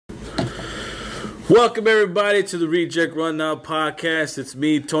Welcome everybody to the Reject Rundown Podcast. It's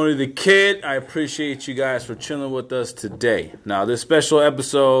me, Tony the Kid. I appreciate you guys for chilling with us today. Now, this special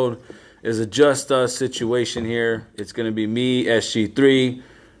episode is a Just Us situation here. It's going to be me, SG3,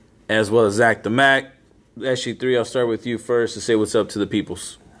 as well as Zach the Mac. SG3, I'll start with you first to say what's up to the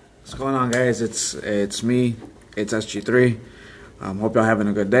peoples. What's going on, guys? It's me. It's SG3. Hope y'all having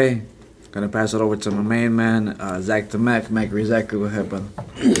a good day. Gonna pass it over to my main man, Zach the Mac. Mac, exactly what happened.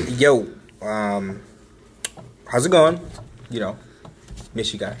 Yo, how's it going? You know,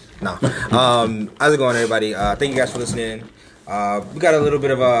 miss you guys. Nah. How's it going, everybody? Thank you guys for listening. We got a little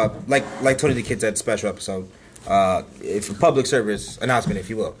bit of a like Tony the Kid said, special episode. It's a public service announcement, if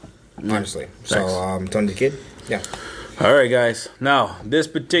you will. Honestly. So, Tony the Kid, yeah. All right, guys. Now, this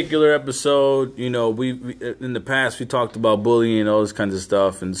particular episode, you know, we in the past we talked about bullying and all this kinds of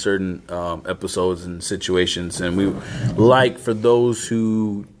stuff in certain episodes and situations, and we like for those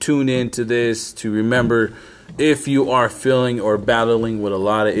who tune into this to remember, if you are feeling or battling with a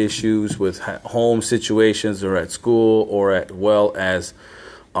lot of issues with home situations or at school or as well as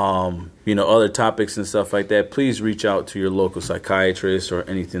other topics and stuff like that, please reach out to your local psychiatrist or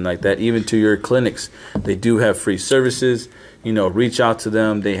anything like that, even to your clinics. They do have free services. Reach out to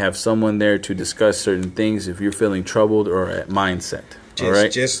them. They have someone there to discuss certain things if you're feeling troubled or at mindset. All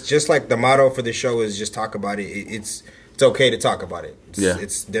right? Just like the motto for the show is just talk about it. It's okay to talk about it.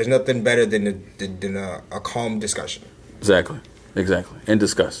 There's nothing better than a calm discussion. Exactly. And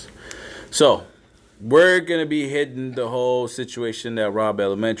discuss. So, we're going to be hitting the whole situation at Robb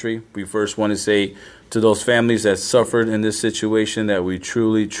Elementary. We first want to say to those families that suffered in this situation that we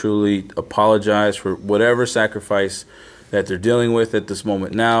truly, truly apologize for whatever sacrifice that they're dealing with at this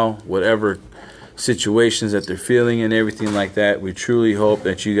moment now, whatever situations that they're feeling and everything like that. We truly hope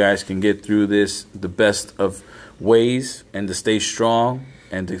that you guys can get through this the best of ways and to stay strong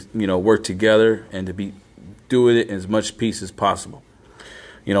and to, work together and to do it in as much peace as possible.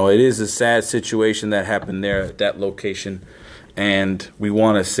 It is a sad situation that happened there at that location, and we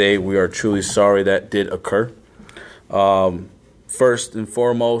want to say we are truly sorry that did occur. First and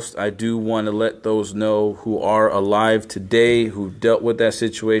foremost, I do want to let those know who are alive today, who dealt with that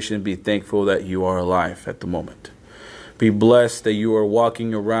situation, be thankful that you are alive at the moment. Be blessed that you are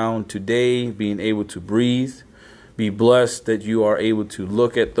walking around today, being able to breathe. Be blessed that you are able to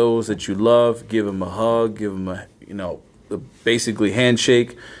look at those that you love, give them a hug, give them a, basically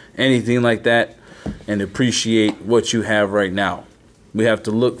handshake, anything like that, and appreciate what you have right now. We have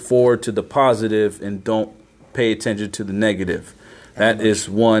to look forward to the positive and don't pay attention to the negative. That is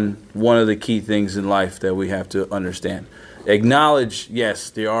one of the key things in life that we have to understand. Acknowledge, yes,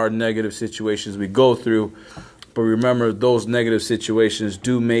 there are negative situations we go through, but remember, those negative situations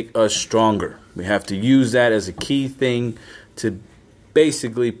do make us stronger. We have to use that as a key thing to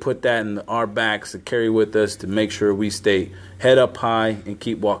basically put that in our backs to carry with us to make sure we stay head up high and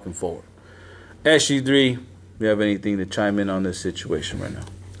keep walking forward. SG3, do you have anything to chime in on this situation right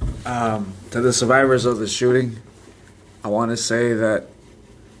now? To the survivors of the shooting, I want to say that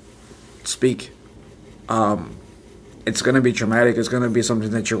speak. It's going to be traumatic. It's going to be something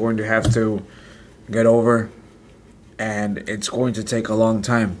that you're going to have to get over, and it's going to take a long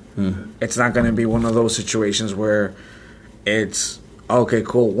time. Mm-hmm. It's not going to be one of those situations where it's okay,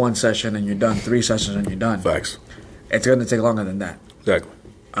 cool, 1 session and you're done, 3 sessions and you're done. Facts. It's going to take longer than that. Exactly.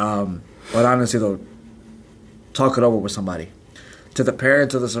 But honestly, though, talk it over with somebody. To the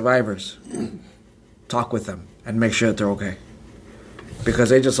parents of the survivors, talk with them and make sure that they're okay. Because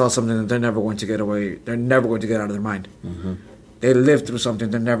they just saw something that they're never going to get away. They're never going to get out of their mind. Mm-hmm. They lived through something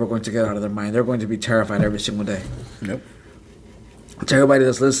they're never going to get out of their mind. They're going to be terrified every single day. Yep. To everybody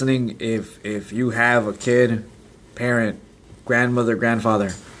that's listening, if you have a kid, parent, grandmother,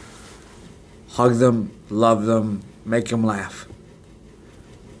 grandfather, hug them, love them, make them laugh.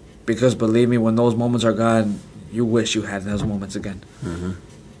 Because believe me, when those moments are gone, you wish you had those moments again. Mm-hmm.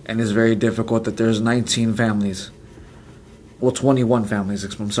 And it's very difficult that there's 19 families, 21 families,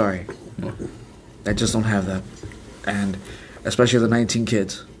 I'm sorry, that just don't have that. And especially the 19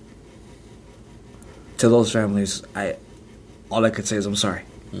 kids. To those families, all I could say is I'm sorry.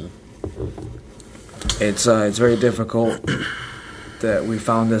 Mm. It's very difficult that we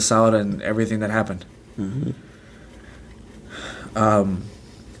found this out and everything that happened. Mm-hmm.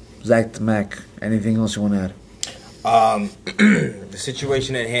 Zach the Mac, anything else you want to add? The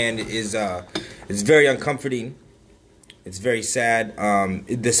situation at hand is very uncomforting. It's very sad.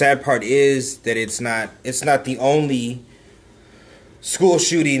 The sad part is that it's not the only school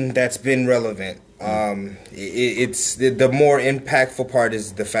shooting that's been relevant. It's the more impactful part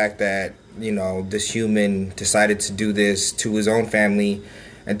is the fact that this human decided to do this to his own family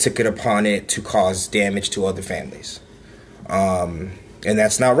and took it upon it to cause damage to other families. And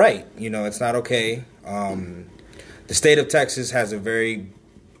that's not right. It's not okay. The state of Texas has a very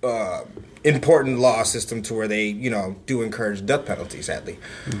important law system to where they, do encourage death penalty, sadly.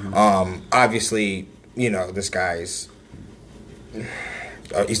 Obviously, this guy's,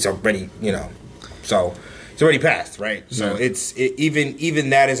 he's already, so it's already passed, right? So even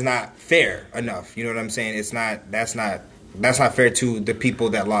that is not fair enough. You know what I'm saying? That's not fair to the people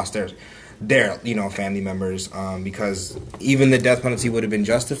that lost their family members, because even the death penalty would have been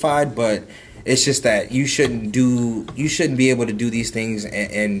justified, but it's just that you shouldn't be able to do these things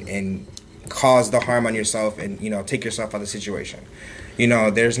and cause the harm on yourself and take yourself out of the situation.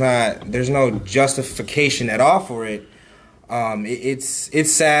 There's no justification at all for it.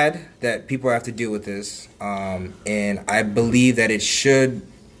 It's sad that people have to deal with this, and I believe that it should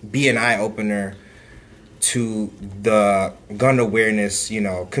be an eye opener to the gun awareness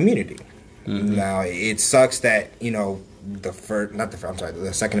community. Now it sucks that the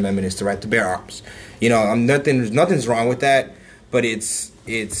Second Amendment is the right to bear arms. Nothing's wrong with that, but it's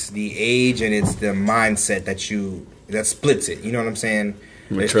the age and it's the mindset that splits it. You know what I'm saying?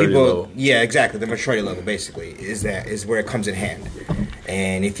 Maturity level. Yeah, exactly. The maturity level basically is where it comes in hand.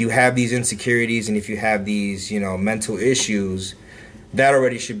 And if you have these insecurities and if you have these mental issues, that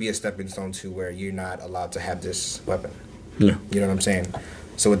already should be a stepping stone to where you're not allowed to have this weapon. Yeah. You know what I'm saying?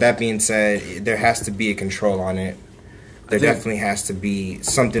 So with that being said, there has to be a control on it. There definitely has to be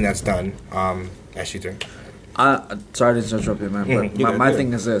something that's done. As you think. Sorry to interrupt you, man, but my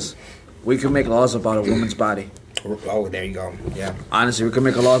thing is this. We can make laws about a woman's body. Oh, there you go. Yeah. Honestly, we can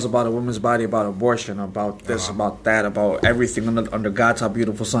make laws about a woman's body, about abortion, about this, about that, about everything under God's how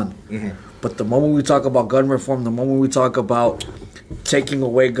beautiful sun. But the moment we talk about gun reform, the moment we talk about taking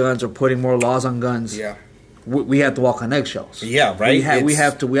away guns or putting more laws on guns, we have to walk on eggshells. Yeah, right. We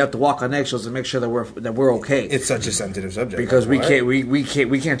have to walk on eggshells and make sure that we're okay. It's such a sensitive subject because we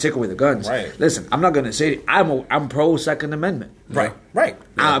can't take away the guns. Right. Listen, I'm not gonna say I'm pro Second Amendment. Right.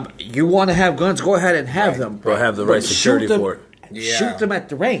 You want to have guns? Go ahead and have them. But have the right security for it. Yeah. Shoot them at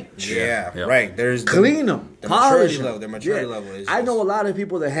the range. Yeah. Right. There's clean them, polish them. Their maturity level is. I know a lot of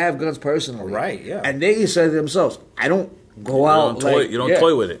people that have guns personally. Right. Yeah. And they say to themselves, "I don't go out. You don't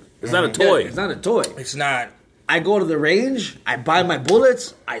toy with it. It's not a toy. It's not a toy. It's not. I go to the range. I buy my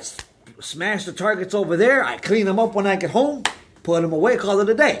bullets. I smash the targets over there. I clean them up when I get home. Put them away. Call it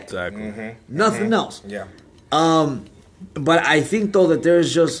a day. Exactly. Nothing else. Yeah. But I think though that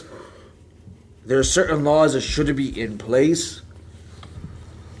there's certain laws that should be in place.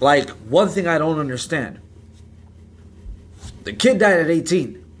 Like one thing I don't understand. The kid died at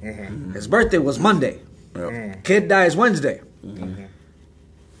 18. His birthday was Monday. Kid dies Wednesday.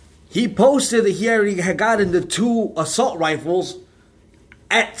 He posted that he already had gotten the 2 assault rifles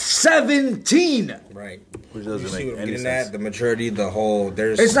at 17. Right. Which doesn't make any sense. The maturity,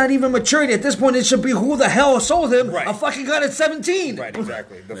 It's not even maturity. At this point, it should be who the hell sold him a fucking gun at 17. Right,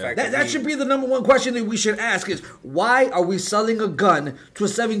 exactly. The fact that should be the number one question that we should ask is, why are we selling a gun to a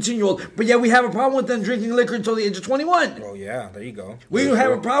 17-year-old, but yet we have a problem with them drinking liquor until the age of 21? Oh, yeah. There you go. We don't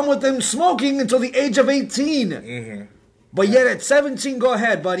have a problem with them smoking until the age of 18. But yet at 17, go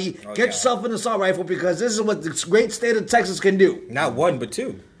ahead, buddy. Get yourself an assault rifle because this is what the great state of Texas can do. Not 1, but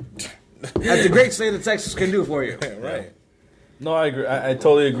 2. That the great state of Texas can do for you. Right. No, I agree. I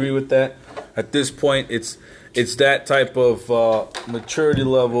totally agree with that. At this point, it's that type of maturity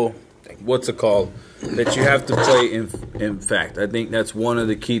level. What's it called? That you have to play in fact. I think that's one of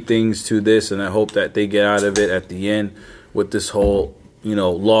the key things to this, and I hope that they get out of it at the end with this whole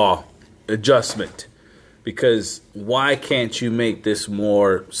law adjustment. Because why can't you make this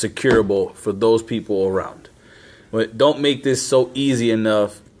more securable for those people around? But don't make this so easy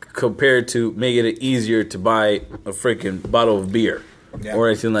enough compared to making it easier to buy a freaking bottle of beer or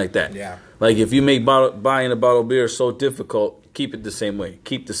anything like that. Yeah. Like if you make buying a bottle of beer so difficult, keep it the same way.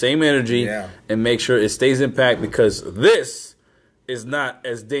 Keep the same energy and make sure it stays intact because this is not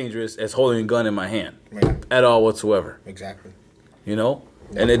as dangerous as holding a gun in my hand at all whatsoever. Exactly.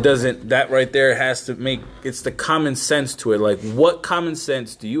 And it doesn't, that right there has to make, it's the common sense to it. Like, what common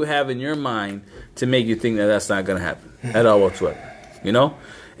sense do you have in your mind to make you think that that's not going to happen at all whatsoever?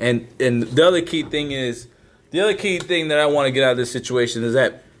 And the other key thing that I want to get out of this situation is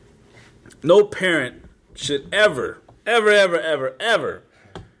that no parent should ever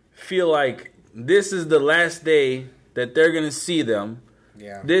feel like this is the last day that they're going to see them.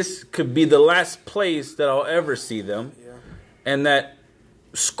 Yeah. This could be the last place that I'll ever see them. Yeah. And that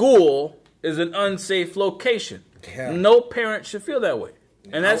school is an unsafe location. Yeah. No parent should feel that way.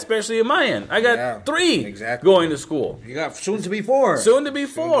 And that's especially in my end. I got 3 going to school. You got soon to be 4. Soon to be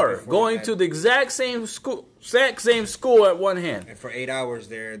 4. Going to the exact same school at one hand. And for 8 hours,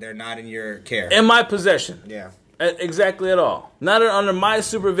 they're not in your care. In my possession. Yeah. Exactly at all. Not under my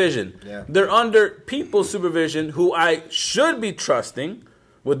supervision. Yeah. They're under people's supervision who I should be trusting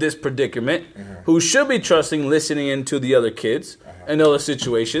with this predicament, who should be trusting listening into the other kids and other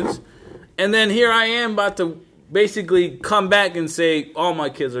situations. And then here I am about to basically come back and say all my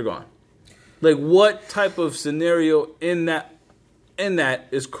kids are gone. Like, what type of scenario in that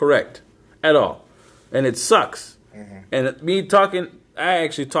is correct at all? And it sucks. And me talking, I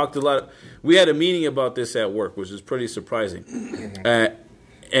actually talked a lot. We had a meeting about this at work, which is pretty surprising.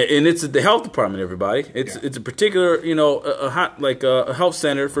 And it's at the health department, everybody. It's a particular, a health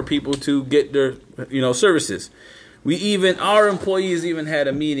center for people to get their, services. Our employees even had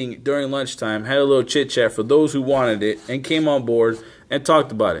a meeting during lunchtime, had a little chit chat for those who wanted it, and came on board and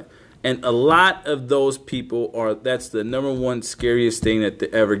talked about it. And a lot of those people that's the number one scariest thing that they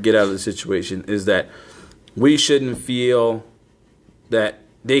ever get out of the situation, is that we shouldn't feel that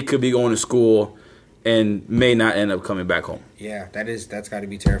they could be going to school and may not end up coming back home. Yeah, that's got to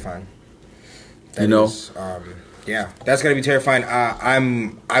be terrifying. That's got to be terrifying.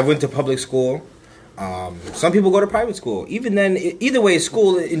 I went to public school. Some people go to private school. Even then, either way,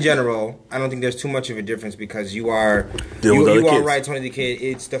 school in general, I don't think there's too much of a difference, because you are right, Tony the Kid.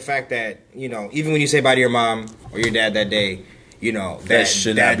 It's the fact that, even when you say bye to your mom or your dad that day, that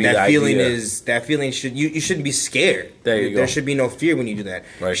feeling you shouldn't be scared. There should be no fear when you do that.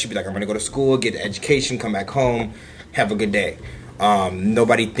 Right. You should be like, I'm going to go to school, get an education, come back home, have a good day.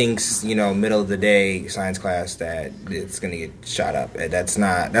 Nobody thinks, middle of the day science class that it's gonna get shot up. That's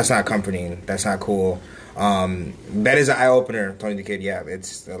not comforting. That's not cool. That is an eye opener, Tony the Kid. Yeah,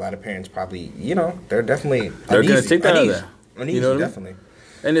 it's a lot of parents probably, they're definitely gonna take that out of there. Uneasy, definitely.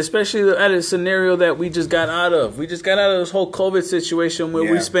 And especially at a scenario that we just got out of. We just got out of this whole COVID situation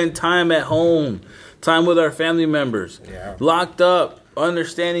where we spend time at home, time with our family members, locked up,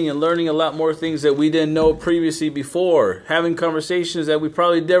 understanding and learning a lot more things that we didn't know previously before, having conversations that we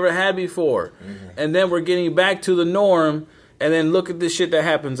probably never had before. And then we're getting back to the norm, and then look at this shit that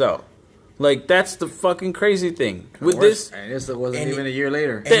happens out. Like, that's the fucking crazy thing. With this, and this wasn't even a year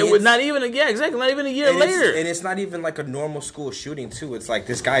later. Not even a year later. And it's not even like a normal school shooting too. It's like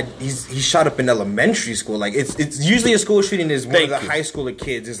this guy, he shot up in elementary school. Like, it's usually a school shooting is one of the high schooler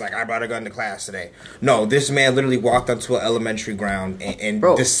kids is like, I brought a gun to class today. No, this man literally walked onto an elementary ground and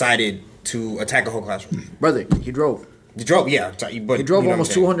decided to attack a whole classroom. Brother, he drove. He drove, yeah. But he drove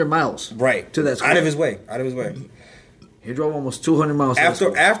almost 200 miles. Right. To that school. Out of his way. He drove almost 200 miles.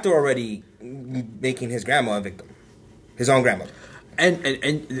 After already making his grandma a victim, his own grandmother. And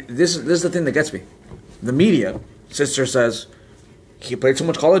this is the thing that gets me. The media, sister says, he played so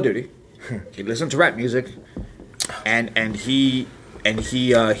much Call of Duty, he listened to rap music, and he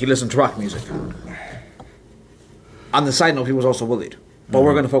listened to rock music. On the side note, he was also bullied. But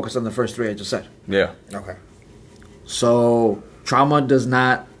we're going to focus on the first 3 I just said. Yeah. Okay. So trauma,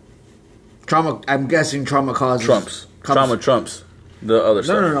 I'm guessing trauma causes... Trauma trumps the other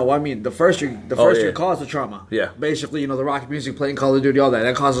stuff. No. I mean, the first year caused the trauma. Yeah. Basically, the rock music, playing Call of Duty, all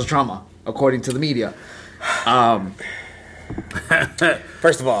that causes trauma, according to the media.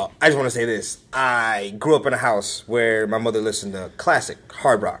 First of all, I just want to say this. I grew up in a house where my mother listened to classic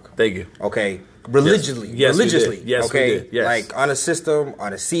hard rock. Thank you. Okay. Religiously. Yes, religiously. Yes, okay. We did. Yes. Like on a system,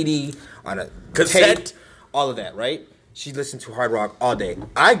 on a CD, on a cassette, tape, all of that, right? She listened to hard rock all day.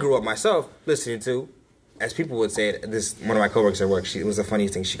 I grew up myself listening to, as people would say it, one of my coworkers at work, it was the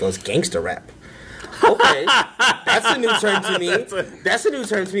funniest thing. She goes, gangster rap. Okay, that's a new term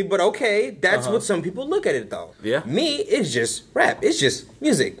to me. But okay, that's what some people look at it though. Yeah. Me, it's just rap. It's just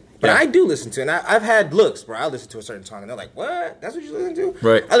music. But I do listen to it. And I've had looks where I listen to a certain song and they're like, what? That's what you listen to?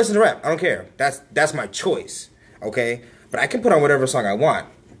 Right. I listen to rap. I don't care. That's my choice. Okay? But I can put on whatever song I want.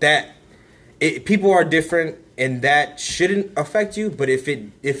 People are different and that shouldn't affect you. But if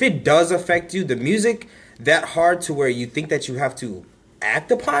it does affect you, the music that hard to where you think that you have to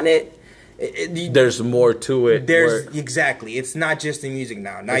act upon it, there's more to it. Exactly. It's not just the music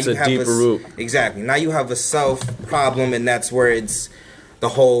now. Now it's you a have deeper root. Exactly. Now you have a self problem, and that's where it's the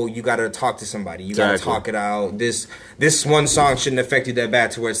whole. You got to talk to somebody. You got to talk it out. This one song shouldn't affect you that bad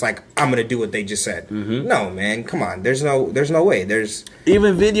to where it's like I'm gonna do what they just said. Mm-hmm. No, man. Come on. There's no way. There's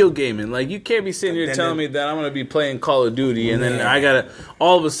even video gaming. Like you can't be sitting here telling me that I'm gonna be playing Call of Duty, and then I gotta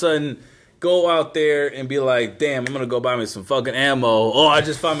all of a sudden. go out there and be like, damn, I'm going to go buy me some fucking ammo. Oh, I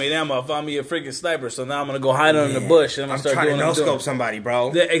just found me an ammo. I found me a freaking sniper. So now I'm going to go hide under the bush. And I'm going to start doing no scope somebody,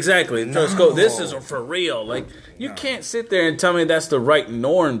 bro. Yeah, exactly. No scope. This is for real. Like, you can't sit there and tell me that's the right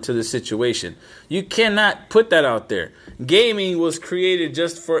norm to the situation. You cannot put that out there. Gaming was created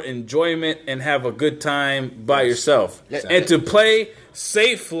just for enjoyment and have a good time by yourself. Exactly. And to play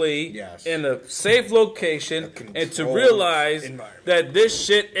safely in a safe location and to realize that this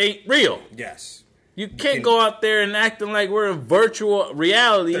shit ain't real. Yes. You can't go out there and acting like we're in virtual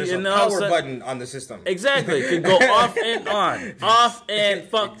reality. There's and a power button on the system. Exactly. It can go off and on. Off and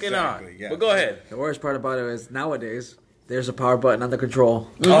fucking on. Yeah. But go ahead. The worst part about it is nowadays, there's a power button on the control.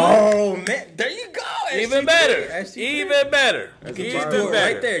 Oh, man. There you go. Even better. Even better. You can just do it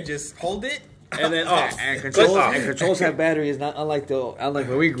right there. Just hold it. And then off. And controls have batteries, not unlike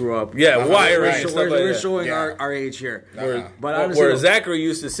when we grew up. Yeah, wiring. We're showing our age here. But honestly, where Zachary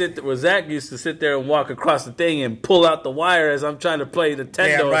used to sit, Zach used to sit there and walk across the thing and pull out the wire as I'm trying to play Nintendo.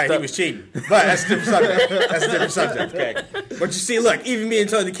 Yeah, right. Stuff. He was cheating. But that's a different subject. That's a different subject. Okay. But you see, look, even me and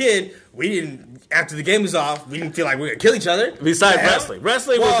Tony the Kid, we didn't. After the game was off, we didn't feel like we were going to kill each other. Besides wrestling.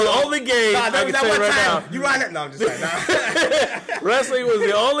 Wrestling was the only game I can tell you right now. You run it? No, I'm just saying. No. Wrestling was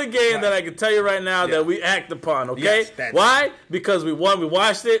the only game that I can tell you right now that we act upon, okay? Yes, why? Because we won, we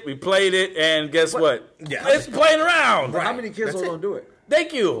watched it, we played it, and guess what? Yeah. It's playing around. Right. How many kids don't do it?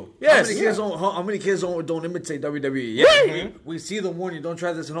 Thank you. Yes. How many kids don't imitate WWE? Yeah, right. we see the warning. Don't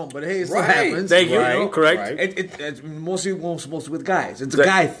try this at home. But hey, it still happens. Thank you. Right. Correct. Right. It's mostly supposed to with guys. It's a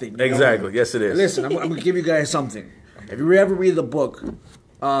guy thing. Exactly. Yes, it is. Listen, I'm going to give you guys something. If you ever read the book,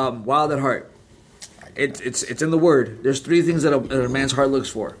 Wild at Heart, it's in the Word. There's 3 things that a man's heart looks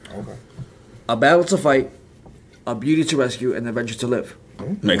for. Okay. A battle to fight, a beauty to rescue, and an adventure to live.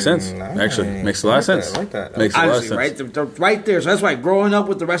 Makes sense. Nice. Actually, makes a lot of sense. I like that. Makes a lot of sense. Right there. So that's why growing up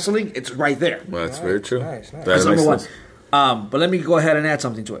with the wrestling, it's right there. Well, that's very true. Nice. That's number one. But let me go ahead and add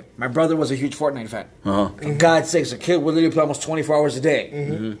something to it. My brother was a huge Fortnite fan. For God's sakes, a kid would literally play almost 24 hours a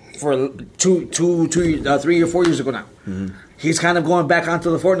day for 3 or 4 years ago now. He's kind of going back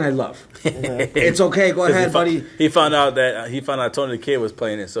onto the Fortnite love. It's okay. Go ahead, buddy. He found out Tony the Kid was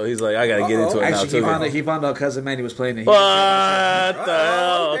playing it, so he's like, I got to get into it now, too. He found out Cousin Manny was playing it. What the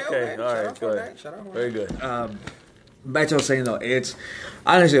hell? Okay. All right. Go ahead. Very good. Back to what I was saying, though. It's,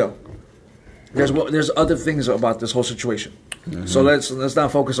 honestly, though, there's other things about this whole situation. So let's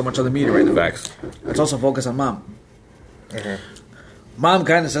not focus so much on the media right now. Facts. Let's also focus on Mom. Mom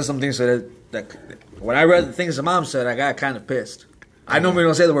kind of said some things that when I read the things that Mom said, I got kind of pissed. I normally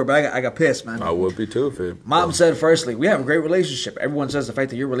don't say the word, but I got pissed, man. I would be too if it... Mom said, firstly, we have a great relationship. Everyone says the fact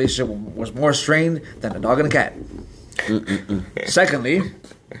that your relationship was more strained than a dog and a cat. Secondly,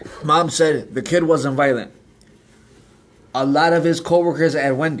 Mom said the kid wasn't violent. A lot of his coworkers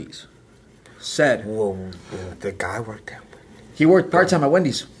at Wendy's said... Whoa, the guy worked there. He worked part-time at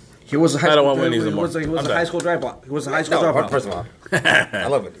Wendy's. He was a high school dropout. He was a high school dropout. He was a high school dropout. First of all, I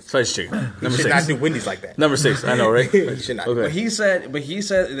love Wendy's. Spicy chicken. Number 6. Not do Wendy's like that. Number 6. I know, right? Should not. Okay. But he said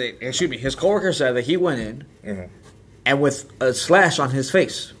that, his coworker said that he went in and with a slash on his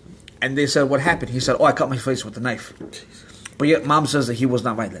face, and they said, "What happened?" He said, "Oh, I cut my face with a knife." But yet, Mom says that he was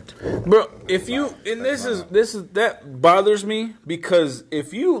not violent. Bro, that bothers me because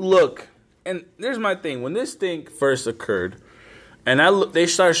if you look, and there's my thing, when this thing first occurred. And they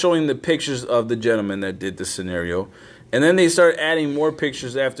started showing the pictures of the gentleman that did the scenario. And then they started adding more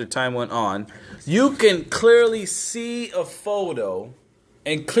pictures after time went on. You can clearly see a photo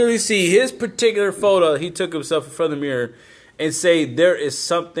and clearly see his particular photo. He took himself in front of the mirror and say there is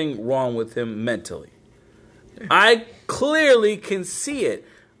something wrong with him mentally. I clearly can see it.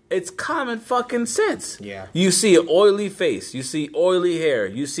 It's common fucking sense. Yeah. You see an oily face. You see oily hair.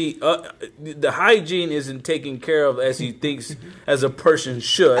 You see the hygiene isn't taken care of as he thinks as a person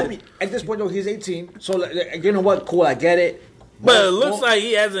should. I mean, at this point, though, he's 18. So, you know what? Cool, I get it. But it looks like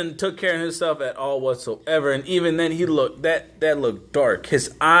he hasn't took care of himself at all whatsoever. And even then, he looked, that looked dark.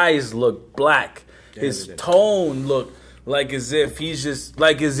 His eyes looked black. His tone looked like as if he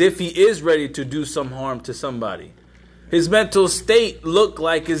is ready to do some harm to somebody. His mental state looked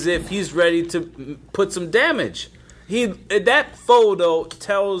like as if he's ready to put some damage. That photo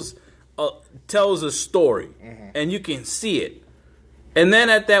tells a story, and you can see it. And then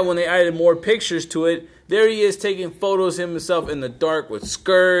at that, when they added more pictures to it, there he is taking photos of himself in the dark with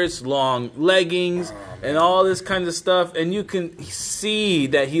skirts, long leggings, and all this kind of stuff. And you can see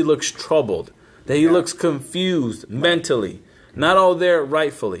that he looks troubled, that he looks confused mentally. Not all there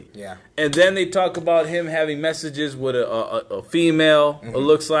rightfully. Yeah. And then they talk about him having messages with a female, it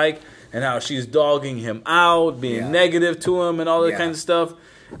looks like, and how she's dogging him out, being negative to him, and all that kind of stuff.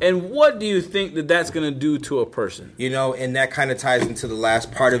 And what do you think that that's going to do to a person? You know, and that kind of ties into the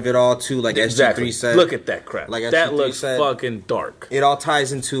last part of it all too. Like Exactly. SG3 said, Look at that crap. Like that SG3 looks said, fucking dark. It all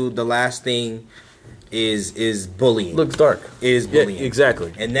ties into the last thing is bullying. Looks dark. It is bullying. Yeah,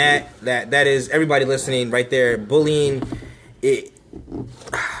 exactly. And that is everybody listening right there. Bullying.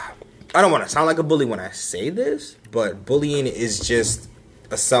 I don't want to sound like a bully when I say this, but bullying is just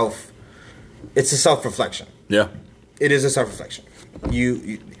it's a self-reflection. Yeah. It is a self-reflection.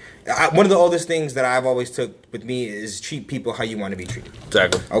 One of the oldest things that I've always took with me is treat people how you want to be treated.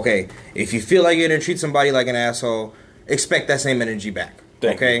 Exactly. Okay, if you feel like you're gonna treat somebody like an asshole, expect that same energy back.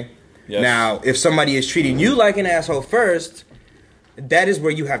 Okay. Yes. Now, if somebody is treating you like an asshole first, that is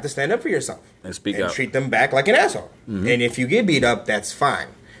where you have to stand up for yourself And speak and up. treat them back like an asshole. Mm-hmm. And if you get beat up, that's fine.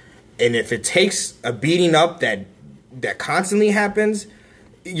 And if it takes a beating up that constantly happens,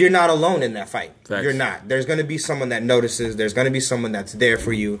 you're not alone in that fight. Thanks. You're not. There's going to be someone that notices. There's going to be someone that's there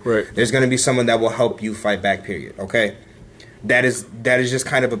for you. Right. There's going to be someone that will help you fight back, period. Okay? That is just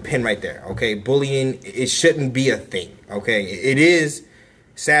kind of a pin right there. Okay? Bullying, it shouldn't be a thing. Okay? It is,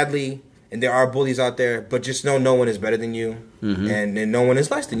 sadly, and there are bullies out there, but just know no one is better than you, and no one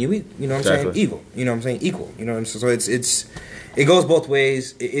is less than you. You know what I'm saying? Equal. You know what I'm saying? Equal. You know what I'm saying? So it goes both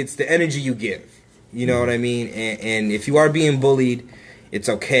ways. It's the energy you give. You know what I mean? And if you are being bullied, it's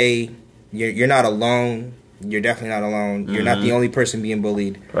okay. You're not alone. You're definitely not alone. You're not the only person being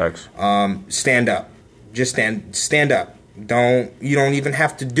bullied. Facts. Stand up. Just stand up. You don't even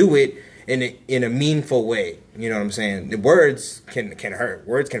have to do it in a meaningful way. You know what I'm saying? The words can hurt.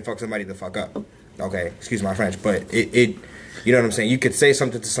 Words can fuck somebody the fuck up. Okay, excuse my French, but it you know what I'm saying? You could say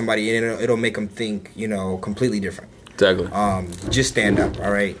something to somebody and it'll make them think, completely different. Exactly. Just stand up,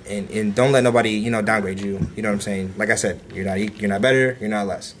 all right? And don't let nobody, downgrade you. You know what I'm saying? Like I said, you're not better, you're not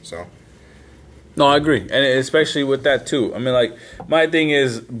less. So No, I agree, and especially with that too. I mean, like, my thing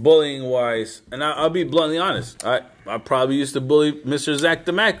is bullying wise, and I'll be bluntly honest. I probably used to bully Mr. Zach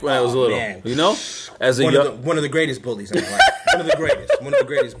the Mac when I was little. Man. As a one of the greatest bullies in my life. One of the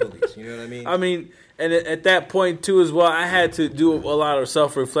greatest bullies. You know what I mean? I mean, and at that point too, as well, I had to do a lot of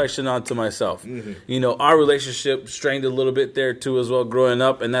self-reflection onto myself. Mm-hmm. Our relationship strained a little bit there too, as well, growing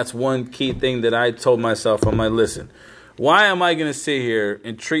up, and that's one key thing that I told myself. I'm like, listen. Why am I going to sit here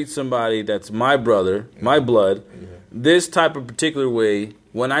and treat somebody that's my brother, my blood, this type of particular way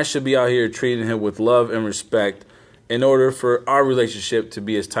when I should be out here treating him with love and respect in order for our relationship to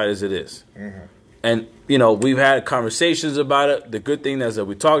be as tight as it is? Mm-hmm. And, we've had conversations about it. The good thing is that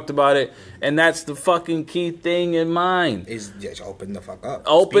we talked about it. And that's the fucking key thing in mind. Is just open the fuck up.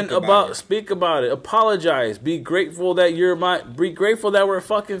 Speak about it. Apologize. Be grateful that be grateful that we're a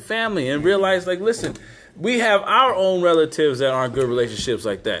fucking family and realize, like, listen, we have our own relatives that aren't good relationships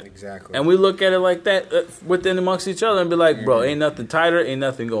like that. Exactly. And we look at it like that within amongst each other and be like, bro, ain't nothing tighter, ain't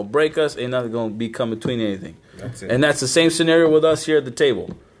nothing going to break us, ain't nothing going to be come between anything. That's it. And that's the same scenario with us here at the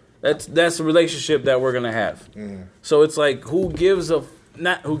table. That's the relationship that we're going to have. So it's like,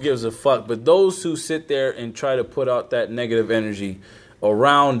 not who gives a fuck, but those who sit there and try to put out that negative energy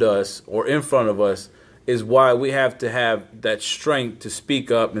around us or in front of us is why we have to have that strength to speak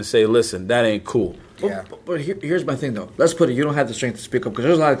up and say, listen, that ain't cool. Yeah. But here's my thing, though. Let's put it, you don't have the strength to speak up because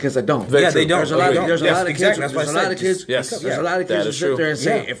there's a lot of kids that don't. They don't. There's a lot of kids. That's why I said There's a lot of kids who sit there and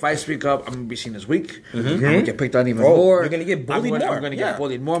say, if I speak up, I'm going to be seen as weak. I'm going to get picked on even more. You're going to get bullied more. I'm going to get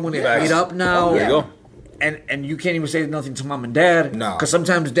bullied more. I'm going to get beat up now. There you go. And you can't even say nothing to mom and dad. No. Because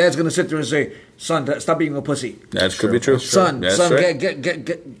sometimes dad's going to sit there and say, son, stop being a pussy. That could be true. Son, right.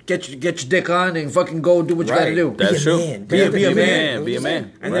 get your dick on and fucking go do what you got to do. That's true. Be a man. Be a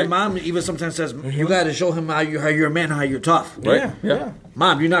man. And then mom even sometimes says, you got to show him how you're a man, how you're tough. Right. Yeah.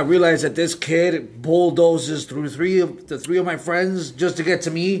 Mom, you not realize that this kid bulldozes through three of my friends just to get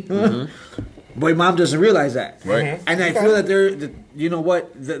to me? Boy, mom doesn't realize that. Right. And I feel that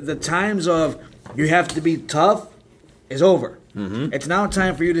the times of you have to be tough is over. It's now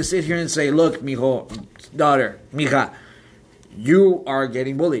time for you to sit here and say, look, mijo, daughter, mija, you are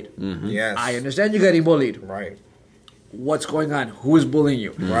getting bullied. Yes. I understand you're getting bullied. Right. What's going on? Who is bullying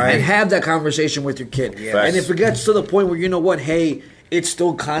you? Right. And have that conversation with your kid. Yes. And if it gets to the point where, you know what, hey, it's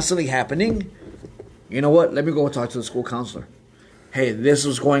still constantly happening, you know what, let me go talk to the school counselor. Hey, this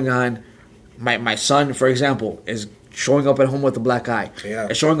is going on. My son, for example, is showing up at home with a black eye. Yeah.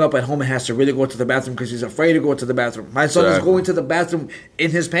 And showing up at home and has to really go to the bathroom because he's afraid to go to the bathroom. My son is going to the bathroom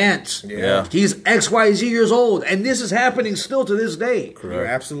in his pants. Yeah. He's XYZ years old, and this is happening still to this day. Correct. You're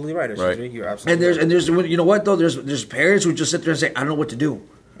absolutely right, Right. You're absolutely right. And there's you know what though? There's parents who just sit there and say, I don't know what to do.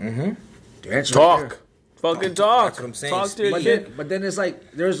 The answer right there. Fucking talk. That's what I'm saying. Talk to your kid. But then it's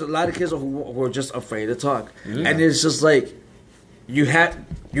like there's a lot of kids who are just afraid to talk, and it's just like you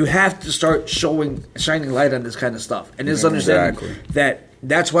have to start shining light on this kind of stuff, and it's understanding that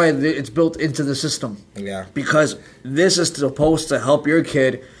that's why it's built into the system. Yeah, because this is supposed to help your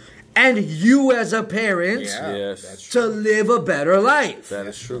kid and you as a parent to live a better life. That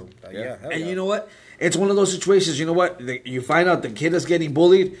is true. And you know what? It's one of those situations. You know what? You find out the kid is getting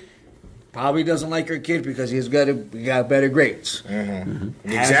bullied. Probably doesn't like your kid because he got better grades.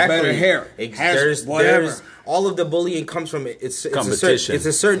 Exactly. Has better hair. There's all of the bullying comes from it's competition. It's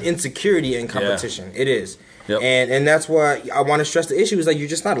a certain insecurity in competition. It is. Yep. And that's why I want to stress the issue is like you're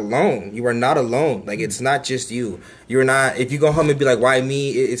just not alone. You are not alone. Like it's not just you. You're not. If you go home and be like, "Why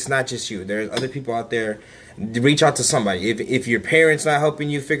me?" It's not just you. There's other people out there. Reach out to somebody. If your parents not helping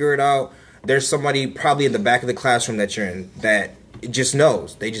you figure it out, there's somebody probably in the back of the classroom that you're in that just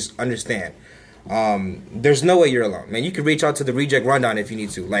knows. They just understand. There's no way you're alone, man. You can reach out to the Reject Rundown if you need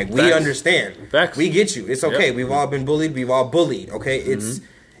to. Like we understand. Facts. We get you. It's okay. Yep. We've all been bullied. We've all bullied. Okay.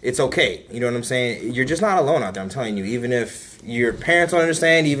 It's okay. You know what I'm saying? You're just not alone out there. I'm telling you. Even if your parents don't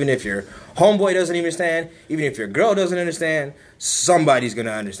understand, even if your homeboy doesn't understand, even if your girl doesn't understand, somebody's gonna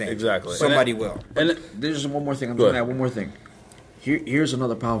understand. Exactly. Somebody will. And there's one more thing. I'm going to add one more thing. Here's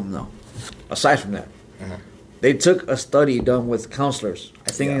another problem, though. Aside from that, they took a study done with counselors,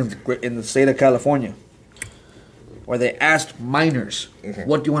 I think in the state of California, where they asked minors,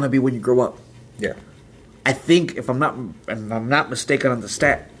 "What do you want to be when you grow up?" Yeah. I think if I'm not mistaken on the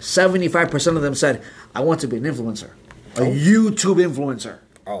stat, 75% of them said, "I want to be an influencer, a YouTube influencer."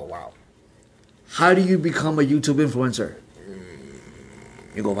 Oh wow! How do you become a YouTube influencer?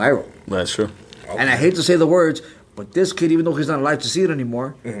 You go viral. That's true. Okay. And I hate to say the words, but this kid, even though he's not alive to see it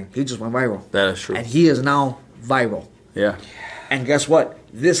anymore, he just went viral. That is true. And he is now viral. Yeah. And guess what?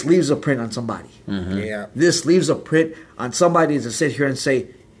 This leaves a print on somebody. Yeah. This leaves a print on somebody to sit here and say,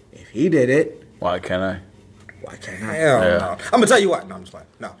 if he did it, why can't I? Why can't I? Hell no. I'm gonna tell you what. No, I'm just playing.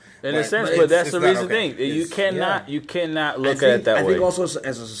 No. In a sense, but that's the reason thing. You cannot look at it that way. I think also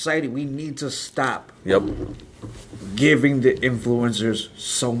as a society, we need to stop Yep. giving the influencers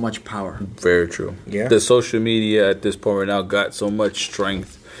so much power. Very true. Yeah. The social media at this point right now got so much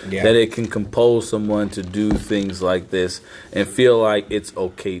strength that it can compose someone to do things like this and feel like it's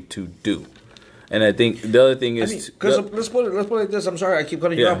okay to do. And I think the other thing is because let's put it like this. I'm sorry, I keep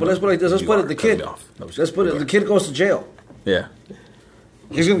cutting you off, but let's put it like this. Let's put it the kid. The kid goes to jail. Yeah.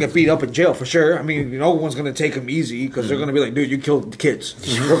 He's gonna get beat up in jail for sure. I mean, no one's gonna take him easy because they're gonna be like, "Dude, you killed the kids.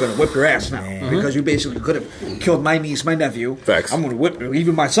 We're gonna whip your ass now because you basically could have killed my niece, my nephew. Facts. I'm gonna whip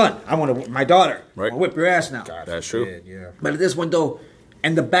even my son. I want to whip my daughter. Right. I'm gonna whip your ass now." God, that's true. Yeah. But at this point, though,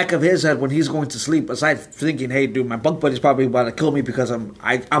 in the back of his head when he's going to sleep, aside from thinking, "Hey, dude, my bunk buddy's probably about to kill me because I'm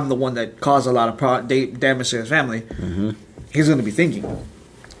the one that caused a lot of damage to his family," he's gonna be thinking,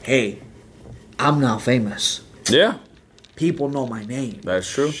 "Hey, I'm now famous. Yeah. People know my name. That's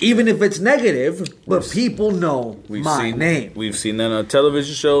true. Even if it's negative, but people know my name." We've seen that on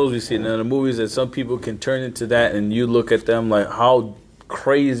television shows. We've seen that in movies that some people can turn into that, and you look at them like, how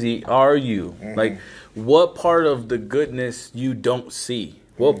crazy are you? Like, what part of the goodness you don't see?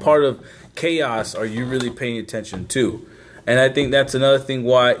 What part of chaos are you really paying attention to? And I think that's another thing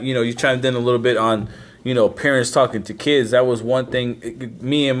why, you chimed in a little bit on, parents talking to kids. That was one thing.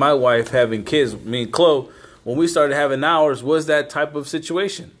 Me and my wife having kids, me and Chloe, when we started having ours, was that type of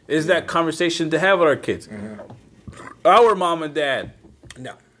situation. Is that conversation to have with our kids. Our mom and dad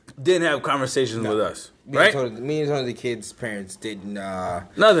didn't have conversations with us. Right? Me and some of the kids' parents didn't.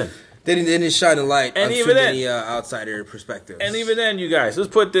 Nothing. They didn't shine a light and on even too then, many outsider perspectives. And even then, you guys,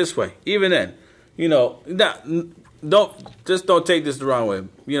 let's put it this way. Even then, don't take this the wrong way.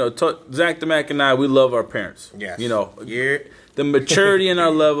 Zach the Mac and I, we love our parents. Yes. The maturity in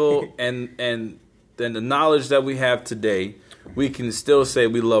our level and then the knowledge that we have today, we can still say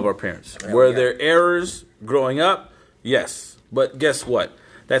we love our parents. Were there errors growing up? Yes. But guess what?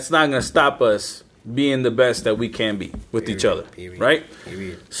 That's not going to stop us being the best that we can be with each other. Right?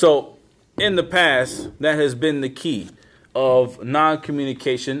 So, in the past, that has been the key of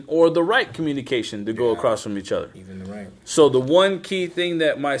non-communication or the right communication to go across from each other. Even the right. So, the one key thing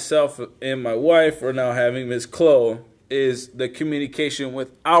that myself and my wife are now having, Ms. Chloe, is the communication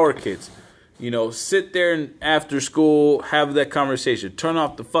with our kids. Sit there and after school, have that conversation. Turn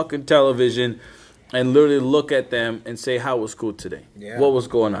off the fucking television and literally look at them and say, how was school today? Yeah. What was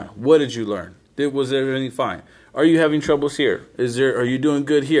going on? What did you learn? Was everything fine? Are you having troubles here? Are you doing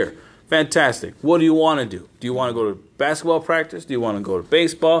good here? Fantastic. What do you want to do? Do you want to go to basketball practice? Do you want to go to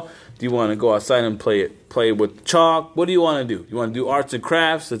baseball? Do you want to go outside and play with chalk? What do you want to do? You want to do arts and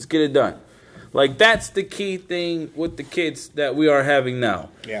crafts? Let's get it done. Like, that's the key thing with the kids that we are having now.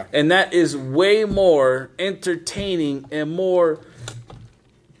 Yeah. And that is way more entertaining and more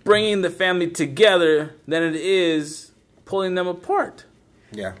bringing the family together than it is pulling them apart.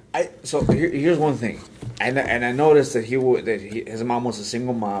 Yeah. So here's one thing, and I noticed that his mom was a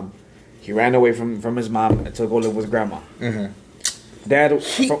single mom. He ran away from his mom to go live with grandma. Mm-hmm. Dad,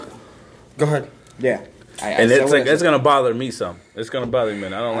 go ahead. Yeah. And it's gonna bother me some. It's gonna bother me,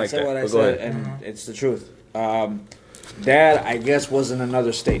 man. I don't like that. What I but said, go ahead. and it's the truth. Dad, I guess, was in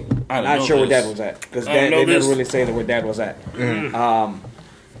another state. I'm not sure where Dad was at because they never really say where Dad was at. Mm-hmm.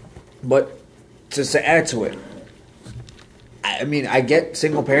 But to add to it, I mean, I get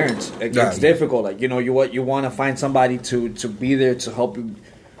single parents. It's difficult. Like, you want to find somebody to be there to help you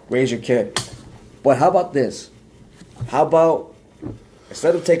raise your kid. But how about this? How about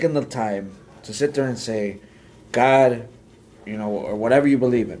instead of taking the time to sit there and say, God, or whatever you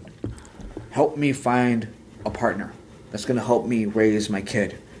believe in, help me find a partner that's going to help me raise my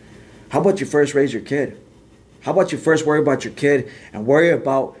kid. How about you first raise your kid? How about you first worry about your kid and worry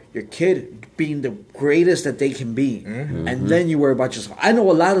about your kid being the greatest that they can be. Mm-hmm. And then you worry about yourself. I know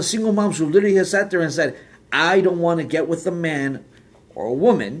a lot of single moms who literally have sat there and said, I don't want to get with a man or a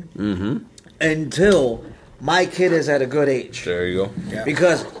woman until my kid is at a good age. There you go. Yeah.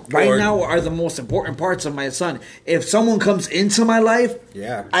 Because right now are the most important parts of my son. If someone comes into my life,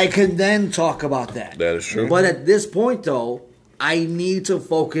 I can then talk about that. That is true. But at this point, though, I need to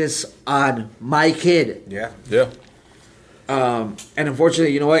focus on my kid. Yeah. Yeah. And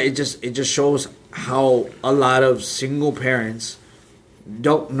unfortunately, you know what? It just shows how a lot of single parents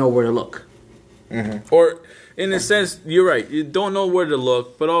don't know where to look. Mm-hmm. Or, in a sense, you're right. You don't know where to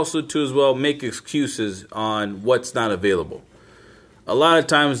look, but also, too, as well, make excuses on what's not available. A lot of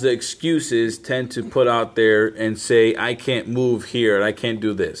times, the excuses tend to put out there and say, I can't move here, and I can't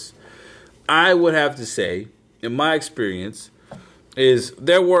do this. I would have to say, in my experience, is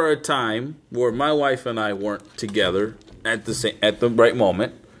there were a time where my wife and I weren't together at the right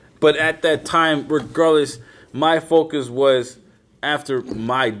moment, but at that time, regardless, my focus was after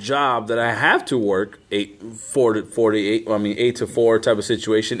my job that I have to work 8 to 4 type of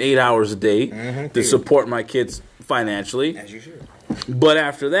situation, 8 hours a day to support my kids financially. As you should. But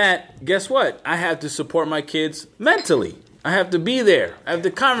after that, guess what? I have to support my kids mentally. I have to be there. I have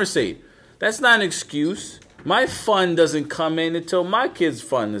to conversate. That's not an excuse. My fun doesn't come in until my kids'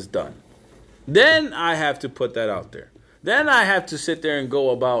 fun is done. Then I have to put that out there. Then I have to sit there and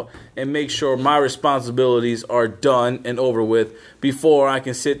go about and make sure my responsibilities are done and over with before I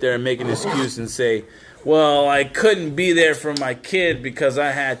can sit there and make an excuse and say, well, I couldn't be there for my kid because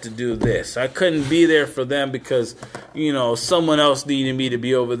I had to do this. I couldn't be there for them because, someone else needed me to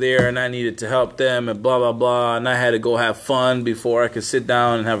be over there and I needed to help them and blah, blah, blah. And I had to go have fun before I could sit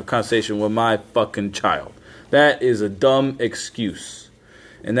down and have a conversation with my fucking child. That is a dumb excuse.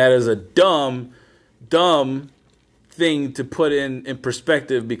 And that is a dumb thing to put in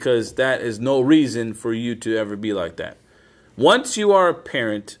perspective, because that is no reason for you to ever be like that. Once you are a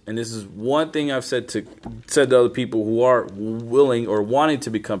parent, and this is one thing I've said to other people who are willing or wanting to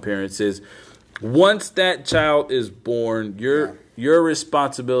become parents, is once that child is born, your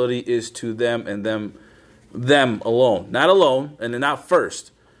responsibility is to them and them alone. Not alone, and not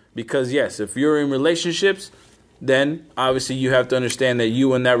first. Because yes, if you're in relationships, then obviously you have to understand that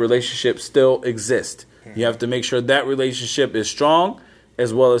you and that relationship still exist. You have to make sure that relationship is strong,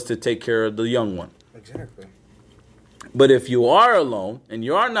 as well as to take care of the young one. Exactly. But if you are alone and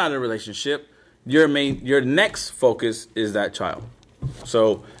you are not in a relationship, your next focus is that child.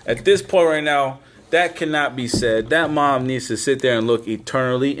 So at this point right now, that cannot be said. That mom needs to sit there and look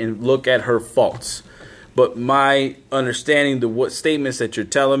eternally and look at her faults. But my understanding, what statements that you're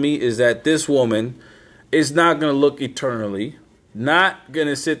telling me, is that this woman is not going to look eternally, not going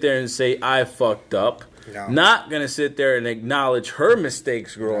to sit there and say, I fucked up. No. Not going to sit there and acknowledge her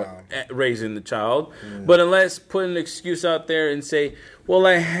mistakes raising the child. But unless put an excuse out there and say, well,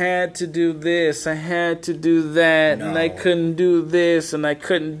 I had to do this, I had to do that, and I couldn't do this, and I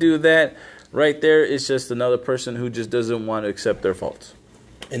couldn't do that. Right there, it's just another person who just doesn't want to accept their faults.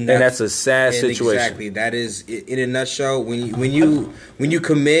 And that's a sad situation. Exactly. That is, in a nutshell, when you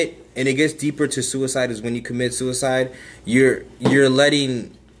commit, and it gets deeper to suicide, is when you commit suicide, you're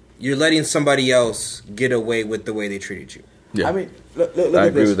letting somebody else get away with the way they treated you. Yeah. I mean, look I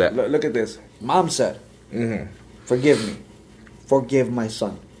agree with that. Look at this. Mom said, forgive me. Forgive my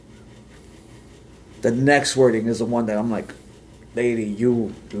son. The next wording is the one that I'm like, lady.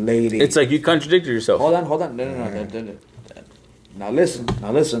 It's like you contradicted yourself. Hold on. No. Now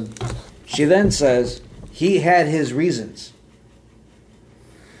listen. She then says, he had his reasons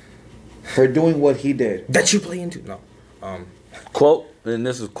for doing what he did. That you play into? No. Quote. And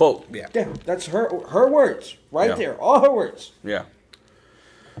this is quote. Yeah, that's her words right there. All her words. Yeah.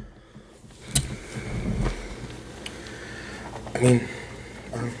 mean,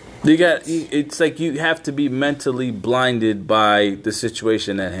 it's like you have to be mentally blinded by the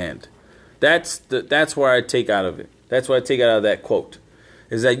situation at hand. That's where I take out of it. That's what I take out of that quote.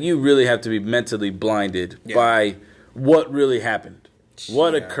 Is that you really have to be mentally blinded by what really happened,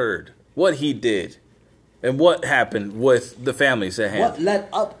 what occurred, what he did, and what happened with the families at hand. What led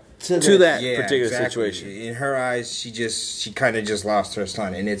up to that particular situation. In her eyes, she kind of just lost her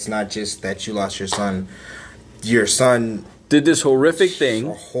son, and it's not just that you lost your son. Your son did this horrific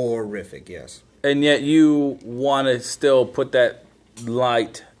thing. Horrific, yes. And yet you want to still put that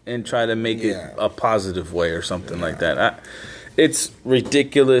light and try to make it a positive way or something like that. It's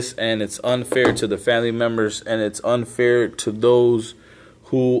ridiculous, and it's unfair to the family members, and it's unfair to those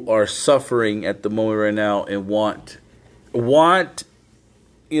who are suffering at the moment right now and want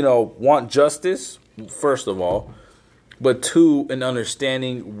justice, first of all, but 2, an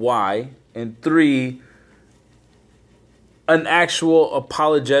understanding why, and 3, an actual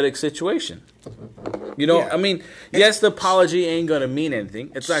apologetic situation. I mean, yes, the apology ain't gonna mean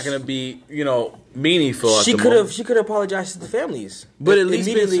anything. It's not gonna be, meaningful. She could have apologized to the families, but at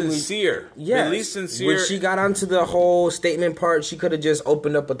least be sincere. Yeah, at least sincere. When she got onto the whole statement part, she could have just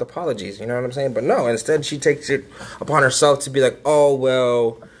opened up with apologies. You know what I'm saying? But no, instead she takes it upon herself to be like, oh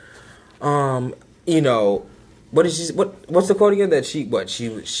well, what is she? What's the quote again? That she's So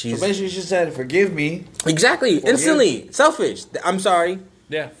basically, she said, "Forgive me." Exactly, instantly, selfish. I'm sorry.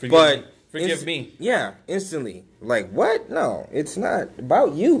 Yeah, forgive me. Yeah, instantly. Like what? No, it's not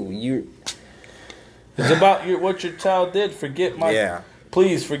about you. It's about what your child did.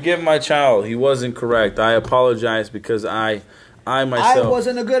 Please forgive my child. He wasn't correct. I apologize because I myself. I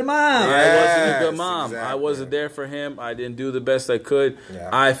wasn't a good mom. I wasn't a good mom. Exactly. I wasn't there for him. I didn't do the best I could. Yeah.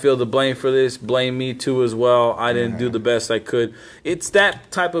 I feel the blame for this. Blame me too as well. I didn't do the best I could. It's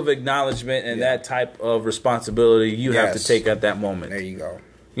that type of acknowledgement and that type of responsibility you have to take at that moment. There you go.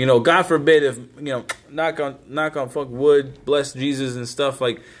 God forbid if knock on fuck wood, bless Jesus and stuff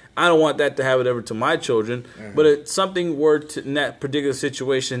like. I don't want that to happen ever to my children. Mm-hmm. But if something were to, in that particular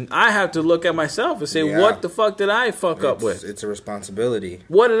situation, I have to look at myself and say, what the fuck did I fuck up with? It's a responsibility.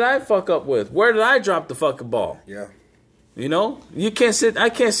 What did I fuck up with? Where did I drop the fucking ball? Yeah. I can't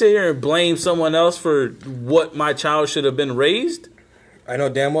sit here and blame someone else for what my child should have been raised. I know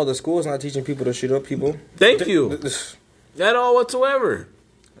damn well the school is not teaching people to shoot up people. Thank you. At all whatsoever.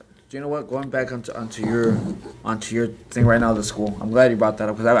 Do you know what? Going back onto your thing right now, the school. I'm glad you brought that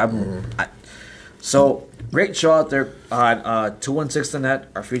up because so great show out there on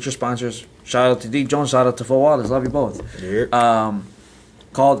 216.net, our future sponsors. Shout out to D Jones. Shout out to Full Wallace. Love you both. Yeah.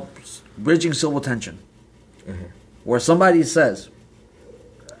 Called Bridging Civil Tension, where somebody says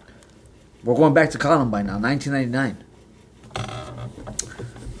we're going back to Columbine now, 1999.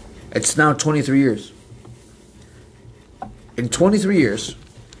 It's now 23 years. In 23 years.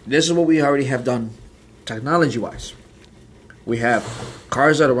 This is what we already have done technology-wise. We have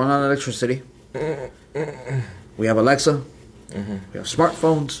cars that run on electricity. We have Alexa. We have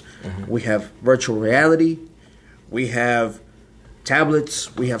smartphones. We have virtual reality. We have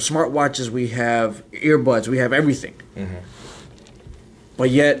tablets. We have smartwatches. We have earbuds. We have everything. But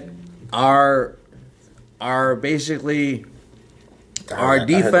yet, our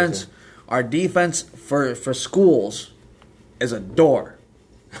defense for schools is a door.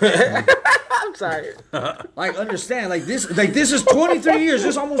 I'm sorry. Understand, this is 23 years. This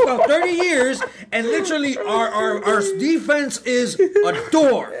is almost about 30 years, and literally our defense is a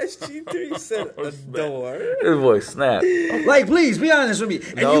door. SG3 said a door. His voice snapped. Please be honest with me.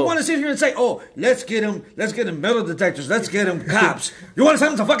 And you want to sit here and say, "Oh, let's get him metal detectors. Let's get him cops." You want to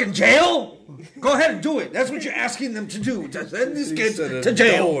send them to fucking jail? Go ahead and do it. That's what you're asking them to do. To send these kids to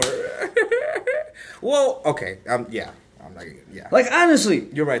jail. Well, okay. Yeah. Yeah. Honestly,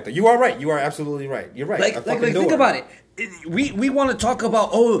 you're right though. You are right. You are absolutely right. You're right. Think about it. We want to talk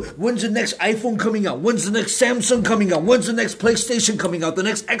about when's the next iPhone coming out? When's the next Samsung coming out? When's the next PlayStation coming out? The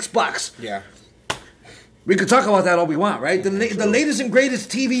next Xbox? Yeah. We could talk about that all we want, right? The latest and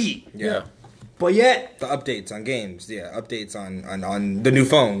greatest TV. Yeah. But yet the updates on games. Yeah. Updates on the new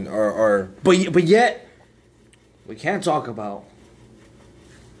phone or. But yet we can't talk about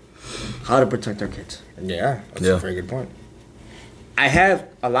how to protect our kids. Yeah, that's a very good point. I have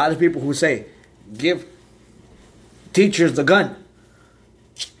a lot of people who say, give teachers the gun.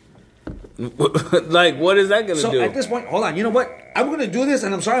 What is that going to do? So at this point, hold on. You know what? I'm going to do this,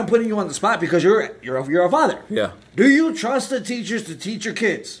 and I'm sorry I'm putting you on the spot because you're a father. Yeah. Do you trust the teachers to teach your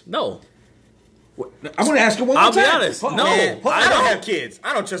kids? No. I'm going to ask you one more time. I'll be honest. No, I don't have kids.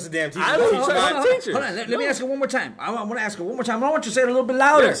 I don't trust the damn teachers. I don't trust my teachers. Hold on. Let me ask you one more time. I want to ask you one more time. I want you to say it a little bit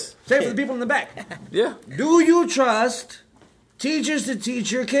louder. Yes. Say it for the people in the back. Yeah. Do you trust teachers to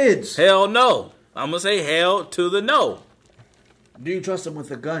teach your kids. Hell no. I'm going to say hell to the no. Do you trust them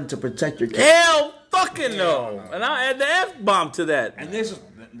with a gun to protect your kids? Hell fucking no. And I'll add the F-bomb to that. And this is,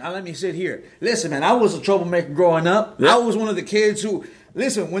 now let me sit here. Listen, man, I was a troublemaker growing up. Yep. I was one of the kids who,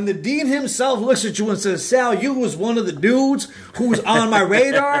 listen, when the dean himself looks at you and says, Sal, you was one of the dudes who's on my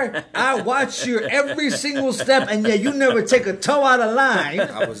radar. I watch your every single step, and yet you never take a toe out of line.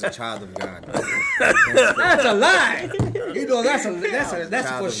 I was a child of God. That's a lie. You know, that's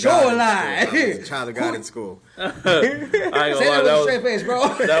for sure a lie. I was a child of God in school. I ain't gonna Say lie, that with a straight face, bro.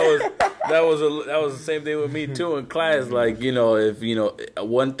 that was the same thing with me too in class. Like, you know, if you know,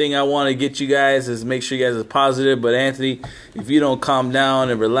 one thing I want to get you guys is make sure you guys are positive. But Anthony, if you don't calm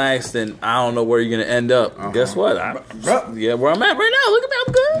down and relax, then I don't know where you're gonna end up. Guess what? Yeah, where I'm at right now. Look at me,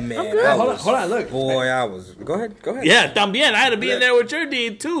 I'm good. Man, I'm good. Hold on, look. Boy, I was. Go ahead. Yeah, también. I had to be in there with your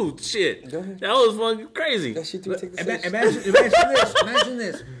dean too. Shit, Go ahead. that was fucking crazy. That shit do take the stage. Imagine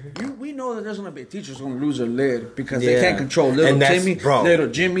this. We know that there's gonna be teachers gonna lose their lid because they can't control little Timmy, little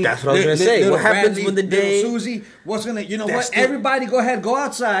Jimmy. That's what I was gonna say. What happens Bradley, when the day little Susie? What's gonna? You know That's what? Everybody, go ahead, go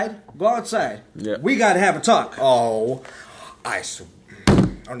outside. Yeah. We gotta have a talk. Oh, I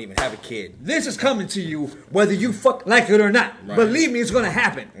don't even have a kid. This is coming to you whether you fuck like it or not. Right. Believe me, it's gonna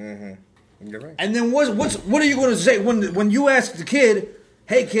happen. You're right. And then what are you gonna say when you ask the kid,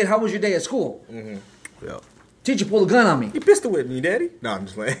 "Hey kid, how was your day at school?" Yeah. Teacher pulled a gun on me. You pistol with me, daddy? No, I'm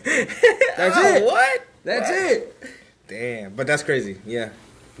just playing. That's it. What? That's it. Damn, but that's crazy. Yeah,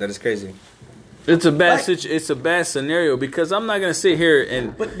 that is crazy. It's a bad it's a bad scenario because I'm not gonna sit here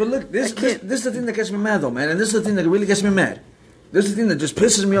and. But look, this is the thing that gets me mad though, man, and this is the thing that really gets me mad. This is the thing that just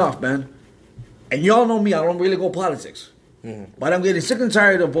pisses me off, man. And y'all know me, I don't really go politics. But I'm getting sick and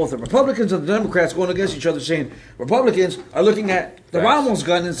tired of both the Republicans and the Democrats going against each other, saying Republicans are looking at the Ramos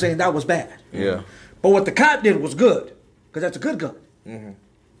gun and saying that was bad. Yeah. But what the cop did was good, because that's a good gun.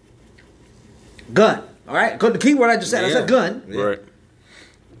 Gun, all right? The key word I just said, I said gun. Right.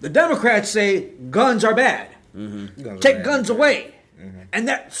 The Democrats say guns are bad. Take guns away. And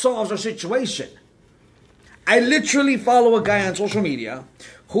that solves our situation. I literally follow a guy on social media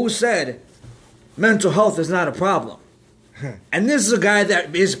who said mental health is not a problem. And this is a guy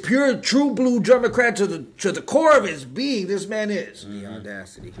that is pure, true blue Democrat to the core of his being. This man is. The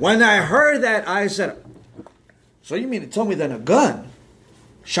audacity. When I heard that, I said, so you mean to tell me that a gun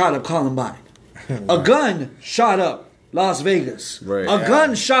shot up Columbine? A gun shot up Las Vegas. Right. A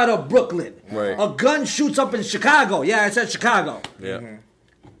gun shot up Brooklyn. Right. A gun shoots up in Chicago. Yeah, I said Chicago. Yeah.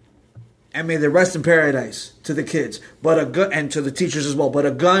 And may they rest in paradise to the kids, but a gun, and to the teachers as well. But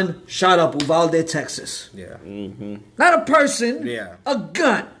a gun shot up Uvalde, Texas. Yeah. Not a person. Yeah. A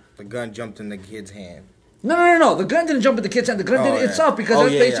gun. The gun jumped in the kid's hand. No. The gun didn't jump in the kid's hand. The gun did it itself because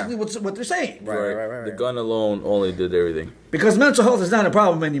that's basically what they're saying. Right. The gun alone only did everything. Because mental health is not a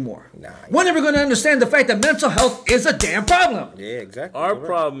problem anymore. Nah. When are we going to understand the fact that mental health is a damn problem? Yeah, exactly. Our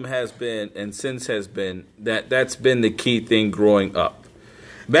problem has been, and since has been, that's been the key thing growing up.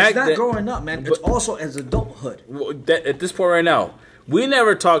 It's not growing up, man. It's also as adulthood. At this point right now, we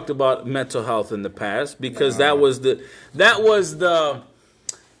never talked about mental health in the past because that was the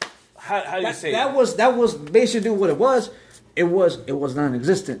how do you say that was basically what it was. It was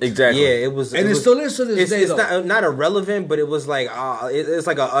non-existent. Exactly. Yeah, it was, and it still is to this day. It's not irrelevant, but it was like it's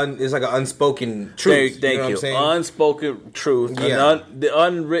like an unspoken truth. Thank you. Know what I'm saying? Unspoken truth. Yeah. The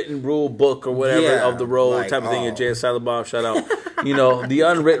unwritten rule book or whatever of the road like, type of thing. Jay Silent Bob, shout out. You know, the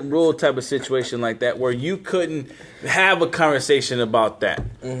unwritten rule type of situation like that where you couldn't have a conversation about that.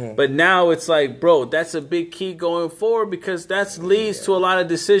 But now it's like, bro, that's a big key going forward because that leads to a lot of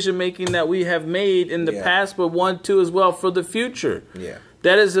decision making that we have made in the past, but want to as well for the future. Yeah.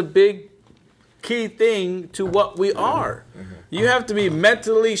 That is a big key thing to what we are. You have to be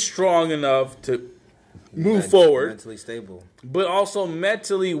mentally strong enough to move forward, mentally stable, but also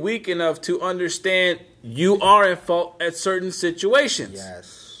mentally weak enough to understand you are at fault at certain situations.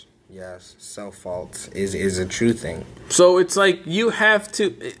 Yes, self-fault is a true thing. So it's like you have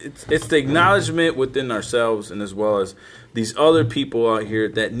to, it's the acknowledgement within ourselves and as well as these other people out here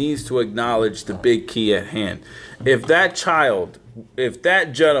that needs to acknowledge the big key at hand. If that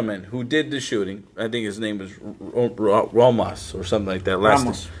gentleman who did the shooting, I think his name is Ramos or something like that.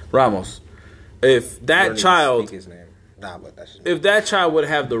 Ramos. If that child, his name. Nah, but that's if that child would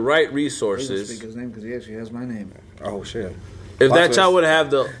have the right He resources, doesn't speak his name because he actually has my name. Oh shit. if that child would have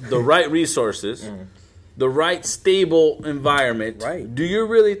the right resources, the right stable environment, do you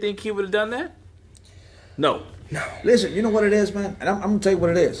really think he would have done that? No. Listen, you know what it is, man? And I'm going to tell you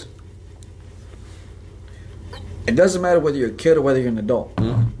what it is. It doesn't matter whether you're a kid or whether you're an adult.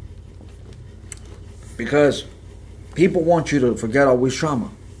 Because people want you to forget always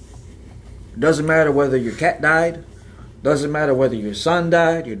trauma. It doesn't matter whether your cat died. Doesn't matter whether your son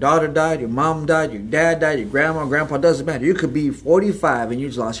died, your daughter died, your mom died, your dad died, your grandma, grandpa. Doesn't matter. You could be 45 and you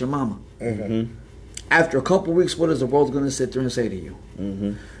just lost your mama. Mm-hmm. After a couple weeks, what is the world going to sit there and say to you?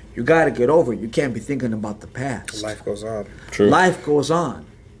 Mm-hmm. You got to get over it. You can't be thinking about the past. Life goes on. True. Life goes on.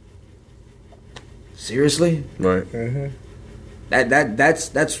 Seriously? Right. Mm-hmm.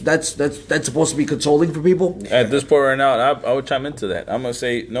 That's supposed to be consoling for people? At this point right now, I would chime into that. I'm going to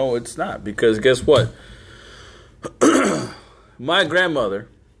say, no, it's not. Because guess what? My grandmother,